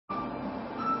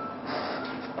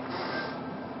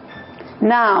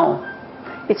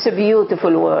Now, it's a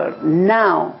beautiful word.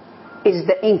 Now is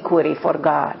the inquiry for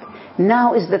God.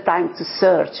 Now is the time to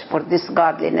search for this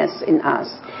godliness in us.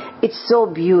 It's so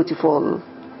beautiful.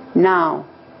 Now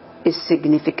is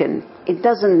significant. It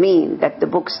doesn't mean that the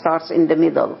book starts in the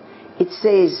middle. It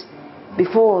says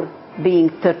before being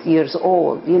 30 years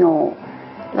old, you know,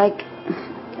 like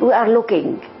we are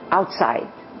looking outside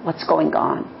what's going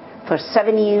on for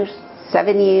 7 years,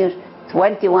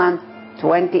 21,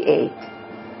 28.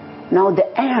 Now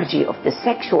the energy of the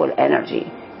sexual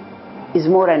energy is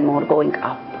more and more going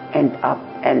up and up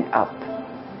and up.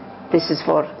 This is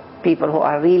for people who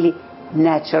are really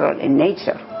natural in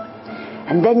nature.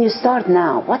 And then you start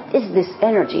now, what is this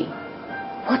energy?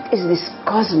 What is this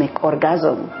cosmic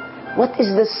orgasm? What is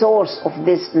the source of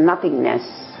this nothingness?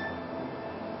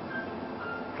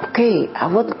 Okay, I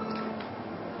want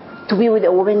to be with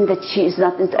a woman that she is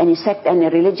not into any sect, any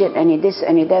religion, any this,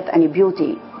 any that, any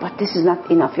beauty. But this is not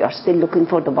enough. You are still looking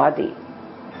for the body.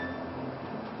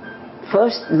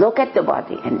 First, look at the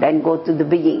body and then go to the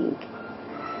being.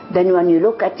 Then when you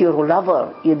look at your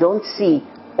lover, you don't see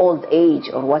old age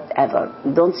or whatever.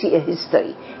 You don't see a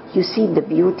history. You see the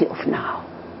beauty of now.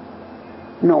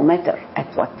 No matter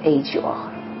at what age you are.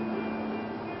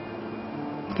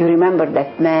 You remember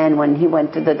that man when he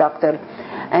went to the doctor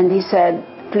and he said,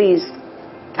 please,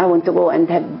 I want to go and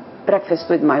have breakfast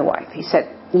with my wife. He said,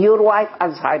 your wife,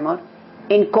 Alzheimer,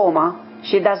 in coma,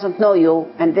 she doesn't know you,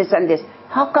 and this and this.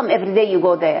 How come every day you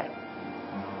go there?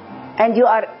 And you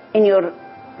are in your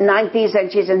 90s and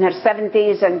she's in her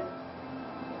 70s. And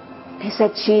he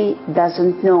said, she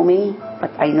doesn't know me,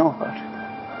 but I know her.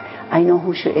 I know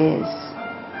who she is.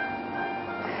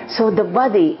 So the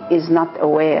body is not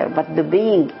aware, but the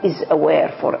being is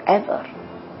aware forever.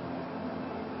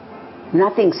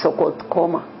 Nothing so-called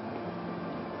coma.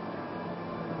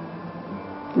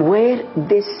 Where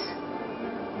this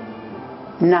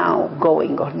now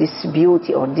going, or this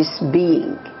beauty, or this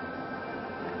being.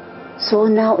 So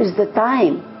now is the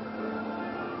time.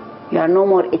 You are no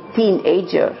more a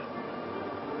teenager.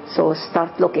 So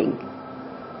start looking.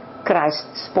 Christ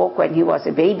spoke when he was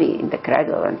a baby in the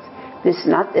cradle. And this is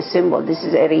not a symbol, this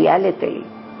is a reality.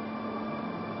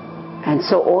 And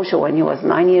so Osho, when he was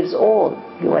 9 years old,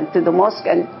 he went to the mosque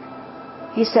and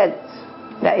he said,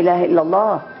 La ilaha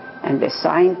illallah. And the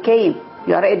sign came.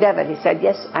 You are a devil. He said,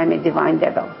 yes, I'm a divine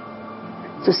devil.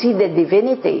 To see the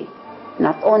divinity,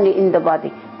 not only in the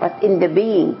body, but in the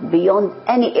being, beyond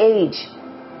any age.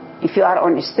 If you are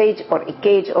on a stage or a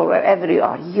cage or wherever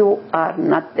you are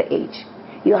not the age.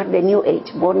 You are the new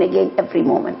age, born again every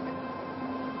moment.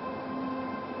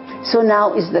 So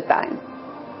now is the time.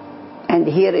 And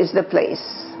here is the place.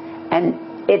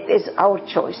 And it is our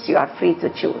choice. You are free to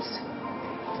choose.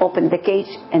 Open the cage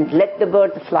and let the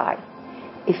bird fly.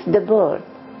 If the bird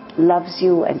loves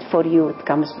you and for you, it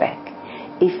comes back.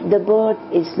 If the bird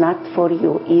is not for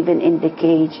you, even in the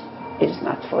cage, it is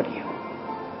not for you.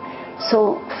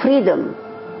 So freedom.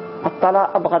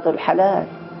 الطلاق أبغض الحلال.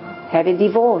 Have a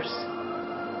divorce.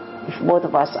 If both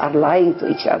of us are lying to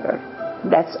each other,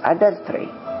 that's adultery.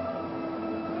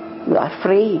 You are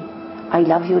free. I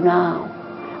love you now.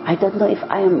 I don't know if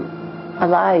I am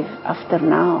alive after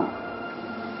now.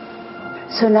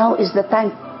 So now is the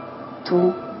time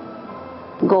to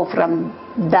go from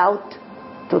doubt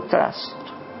to trust.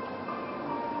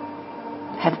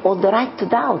 Have all the right to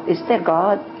doubt. Is there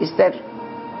God? Is there...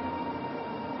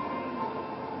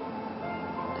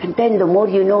 And then the more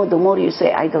you know, the more you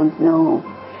say, I don't know.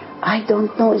 I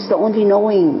don't know is the only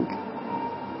knowing.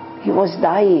 He was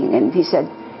dying and he said,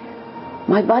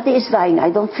 my body is dying.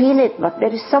 I don't feel it, but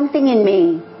there is something in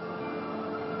me.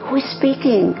 Who is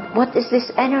speaking? What is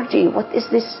this energy? What is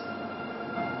this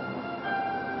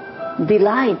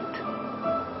delight?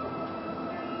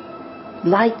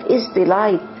 Light is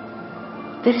delight.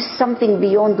 There is something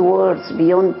beyond words,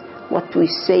 beyond what we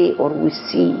say or we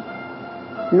see.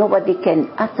 Nobody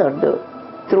can utter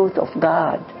the truth of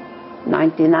God.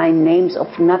 99 names of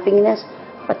nothingness,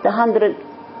 but the 100,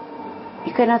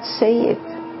 you cannot say it.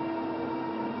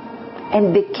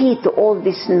 And the key to all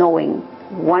this knowing,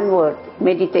 one word,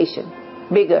 meditation.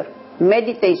 Bigger,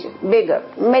 meditation, bigger,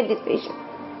 meditation.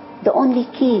 The only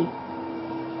key.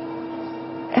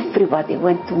 Everybody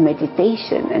went to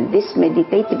meditation, and this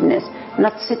meditativeness,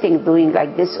 not sitting doing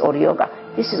like this or yoga.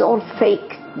 This is all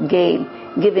fake game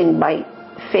given by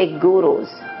fake gurus.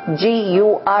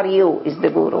 G-U-R-U is the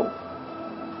guru.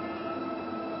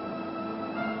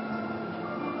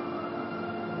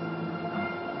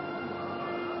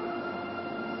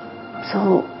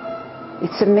 So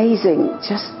it's amazing,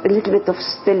 just a little bit of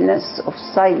stillness, of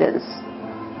silence,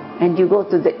 and you go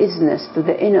to the isness, to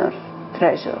the inner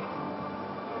treasure.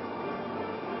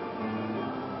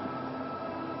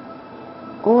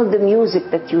 All the music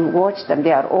that you watch them,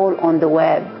 they are all on the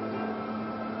web.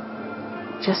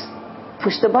 Just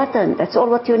push the button. That's all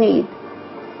what you need.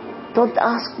 Don't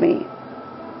ask me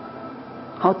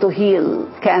how to heal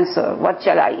cancer. What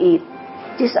shall I eat?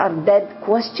 These are dead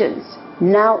questions.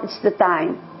 Now it's the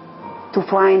time to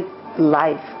find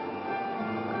life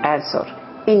answer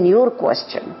in your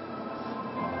question.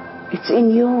 It's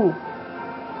in you.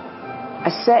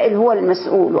 السائل هو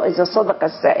المسؤول وإذا صدق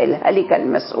السائل هلك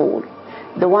المسؤول.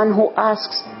 The one who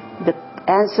asks, the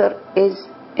answer is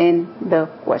in the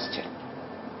question.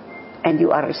 And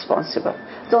you are responsible.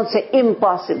 Don't say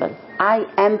impossible. I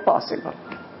am possible.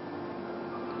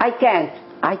 I can't.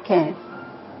 I can.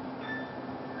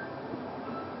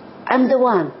 I'm the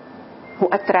one who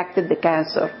attracted the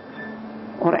cancer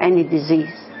or any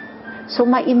disease. So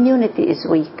my immunity is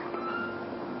weak.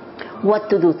 What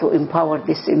to do to empower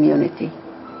this immunity?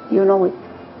 You know it.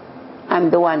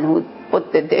 I'm the one who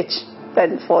put the ditch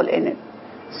and fall in it.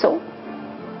 So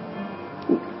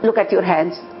look at your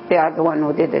hands. They are the one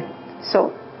who did it.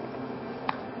 So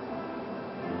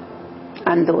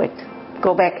undo it.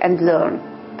 Go back and learn.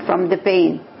 From the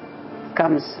pain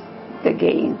comes the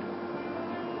gain.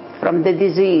 From the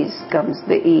disease comes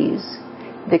the ease.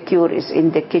 The cure is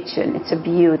in the kitchen. It's a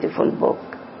beautiful book.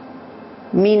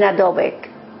 Mina Dobek.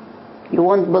 You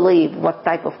won't believe what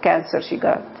type of cancer she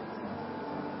got.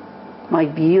 My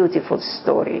beautiful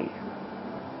story.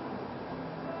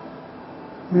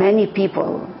 Many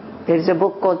people. There's a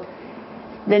book called,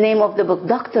 the name of the book,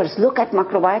 Doctors Look at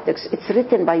Macrobiotics. It's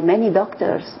written by many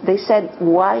doctors. They said,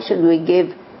 why should we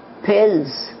give pills,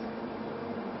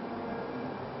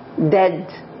 dead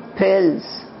pills,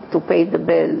 to pay the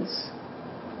bills,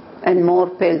 and more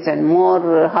pills and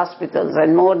more hospitals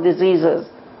and more diseases?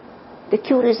 The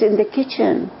cure is in the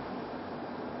kitchen.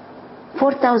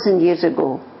 4,000 years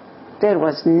ago, there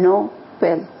was no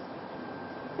pill.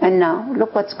 And now,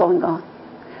 look what's going on.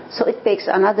 So it takes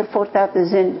another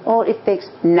 4,000, or it takes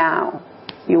now.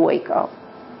 You wake up.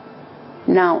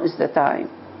 Now is the time.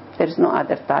 There's no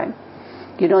other time.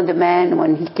 You know the man,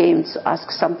 when he came to ask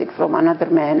something from another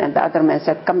man, and the other man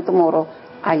said, come tomorrow,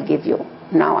 I'll give you.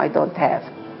 Now I don't have.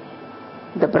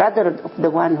 The brother of the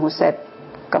one who said,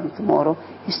 come tomorrow,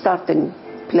 he started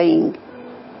playing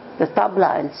the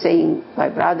tabla and saying, my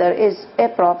brother is a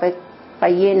prophet. My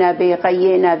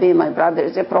brother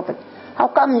is a prophet. How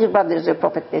come your brother is a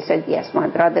prophet? They said, yes, my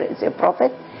brother is a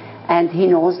prophet, and he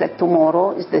knows that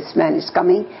tomorrow this man is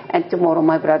coming, and tomorrow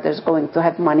my brother is going to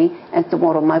have money, and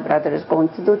tomorrow my brother is going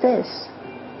to do this.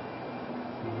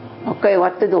 Okay,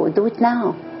 what to do? Do it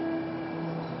now.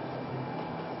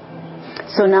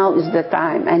 So now is the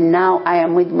time, and now I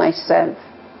am with myself.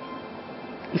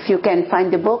 If you can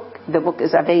find the book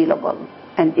is available.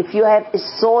 And if you have a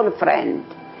soul friend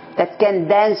that can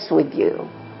dance with you,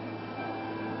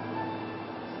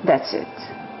 that's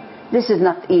it. This is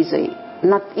not easy.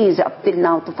 Not easy up till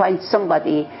now to find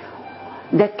somebody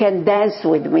that can dance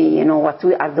with me, you know, what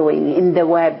we are doing in the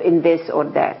web, in this or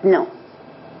that. No.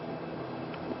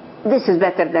 This is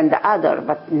better than the other,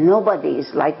 but nobody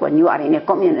is like when you are in a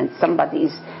commune and somebody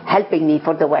is helping me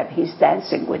for the web. He's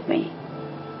dancing with me.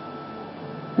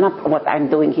 Not what I'm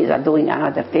doing, he's doing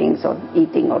other things, or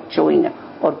eating or chewing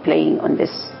or playing on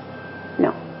this.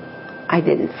 No. I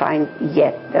didn't find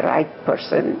yet the right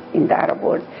person in the Arab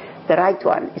world. The right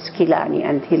one is Kilani,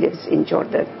 and he lives in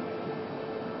Jordan.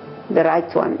 The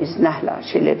right one is Nahla.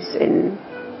 She lives in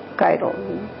Cairo,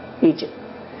 Egypt.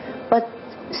 But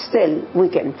still, we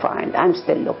can find. I'm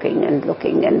still looking,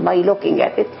 and by looking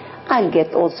at it, I'll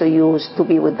get also used to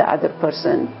be with the other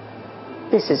person.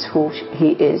 This is who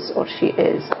he is or she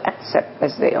is, accept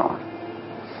as they are.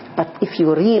 But if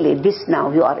you really, this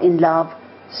now, you are in love,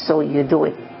 so you do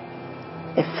it.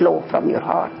 A flow from your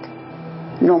heart.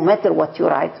 No matter what you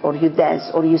write or you dance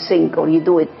or you sing or you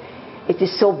do it, it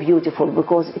is so beautiful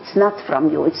because it's not from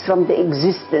you, it's from the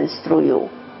existence through you.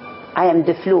 I am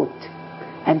the flute,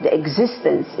 and the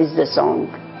existence is the song,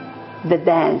 the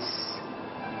dance.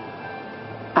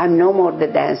 I'm no more the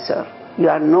dancer. You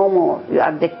are no more. You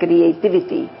are the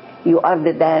creativity. You are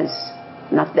the dance,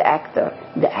 not the actor,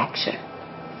 the action.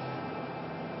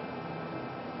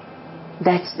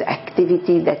 That's the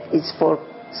activity that is for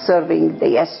serving the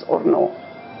yes or no.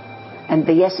 And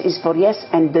the yes is for yes,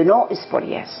 and the no is for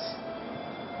yes.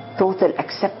 Total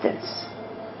acceptance.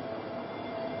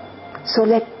 So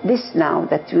let this now,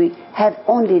 that we have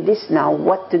only this now,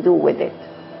 what to do with it.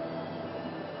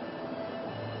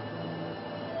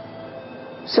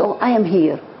 So I am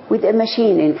here with a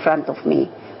machine in front of me,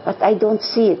 but I don't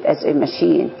see it as a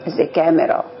machine, as a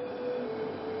camera.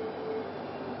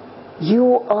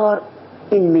 You are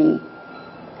in me,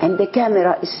 And the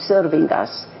camera is serving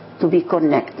us to be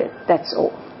connected. That's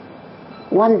all.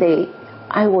 One day,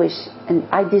 I wish, and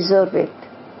I deserve it,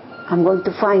 I'm going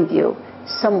to find you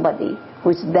somebody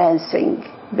who's dancing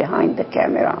behind the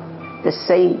camera, the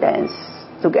same dance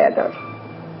together.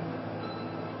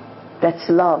 That's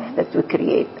love that we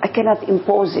create. I cannot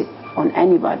impose it on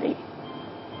anybody.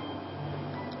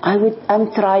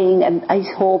 I'm trying, and I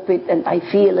hope it, and I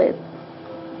feel it,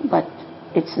 but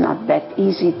it's not that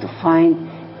easy to find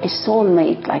a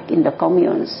soulmate like in the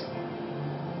communes.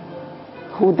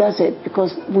 Who does it?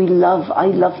 Because I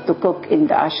love to cook in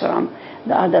the ashram.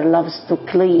 The other loves to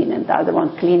clean, and the other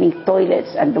one cleaning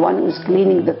toilets, and the one who's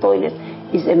cleaning the toilet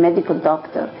is a medical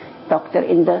doctor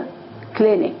in the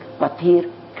clinic, but here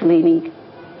cleaning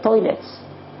toilets.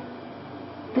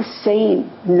 The same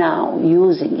now,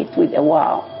 using it with a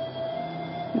wow.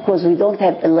 Because we don't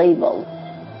have a label.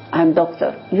 I'm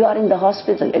doctor. You are in the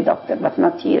hospital, a doctor, but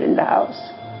not here in the house.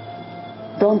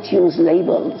 Don't use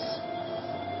labels.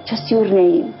 Just your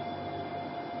name.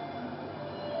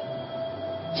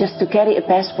 Just to carry a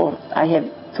passport, I have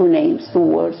 2 names, 2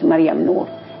 words, Maryam Noor.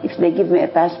 If they give me a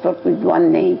passport with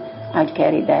 1 name, I'll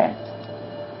carry that.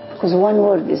 Because 1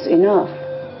 word is enough.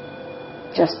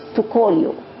 Just to call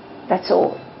you. That's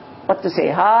all. What to say?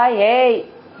 Hi, hey,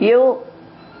 you.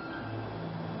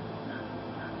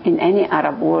 In any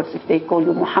Arab words, if they call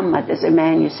you Muhammad as a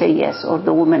man, you say yes, or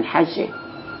the woman Hajj.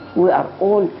 We are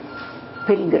all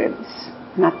pilgrims,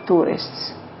 not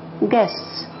tourists.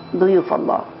 Guests, duyuf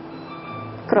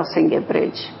crossing a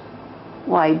bridge.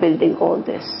 Why building all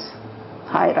this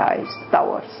high-rise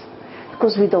towers?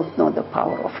 Because we don't know the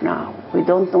power of now. We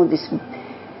don't know this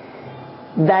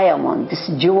diamond, this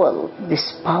jewel,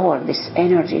 this power, this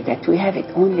energy that we have it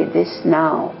only this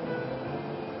now.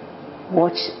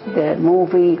 Watch the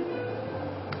movie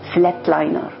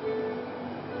Flatliner.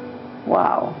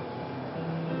 Wow.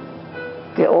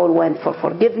 They all went for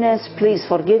forgiveness. Please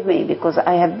forgive me because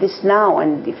I have this now,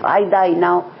 and if I die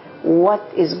now, what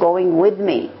is going with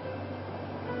me?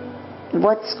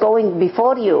 What's going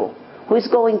before you? Who is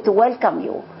going to welcome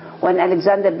you? When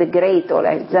Alexander the Great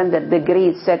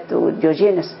said to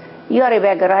Diogenes, you are a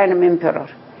beggar, I am an emperor.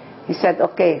 He said,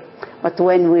 okay, but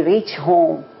when we reach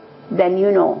home, then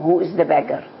you know who is the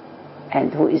beggar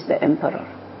and who is the emperor.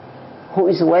 Who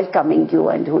is welcoming you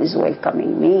and who is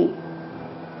welcoming me.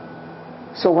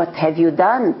 So what have you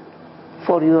done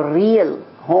for your real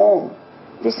home?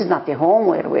 This is not a home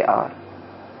where we are.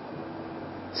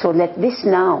 So let this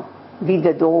now be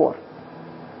the door.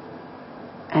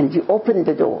 And you open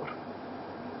the door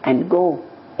and go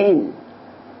in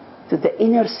to the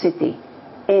inner city,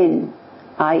 INN.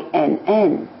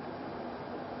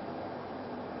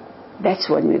 That's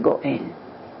when we go in.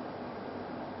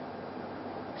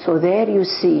 So there you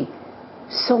see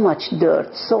so much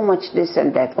dirt, so much this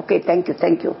and that. Okay, thank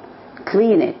you.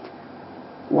 Clean it.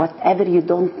 Whatever you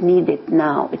don't need it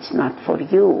now, it's not for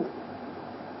you.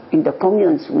 In the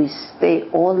communes, we stay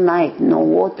all night, no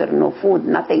water, no food,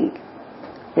 nothing.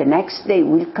 The next day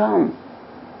will come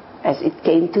as it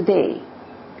came today.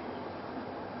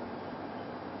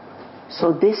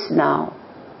 So this now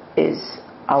is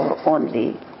our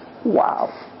only wow.